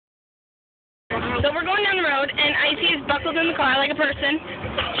So we're going down the road, and Icy is buckled in the car like a person.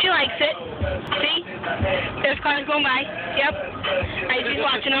 She likes it. See? There's cars going by. Yep. Icy's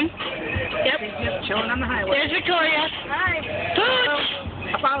watching them. Yep. She's just chilling on the highway. There's Victoria. Hi. Pooch!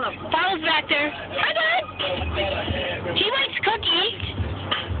 Apollo. Apollo's back there. Hi, bud. He likes cookies.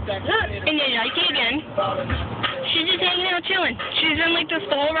 And there's Icy again. She's just hanging out, chilling. She's been like this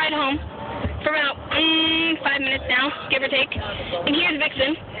the whole ride home for about 5 minutes now, give or take. And here's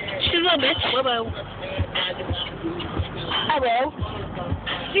Vixen. She's a little bitch. Hello. Hello.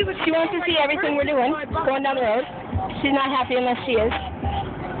 She wants to see everything we're doing, going down the road. She's not happy unless she is.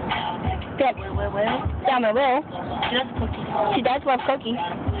 Yep. Down the road. She does love cookies.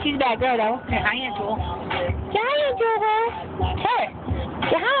 She's a bad girl, though. Hey, hi, Angela. Yeah, hi, Angela. Tell her.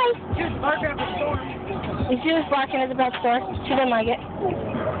 Yeah, hi. She was barking at the store. She was barking at the pet store. She didn't like it.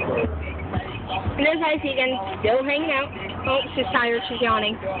 And there's Icy again, still hanging out. Oh, she's tired. She's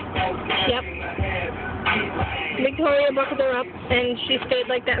yawning. Yep. Victoria buckled her up, and she stayed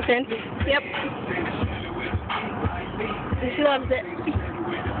like that since. Yep. And she loves it.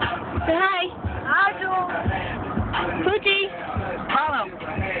 Say hi. Hi, Joel. Poochie. Apollo.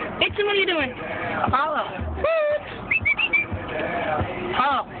 Vixen, what are you doing? Apollo. Pooch.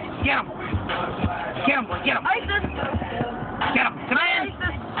 Apollo. Get him. Get him, boy. Get him. Isis. Get him. Come in.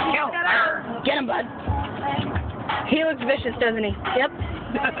 Kill. Get him, bud. He looks vicious, doesn't he? Yep.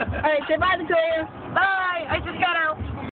 All right, say bye, Victoria. Bye. I just got out.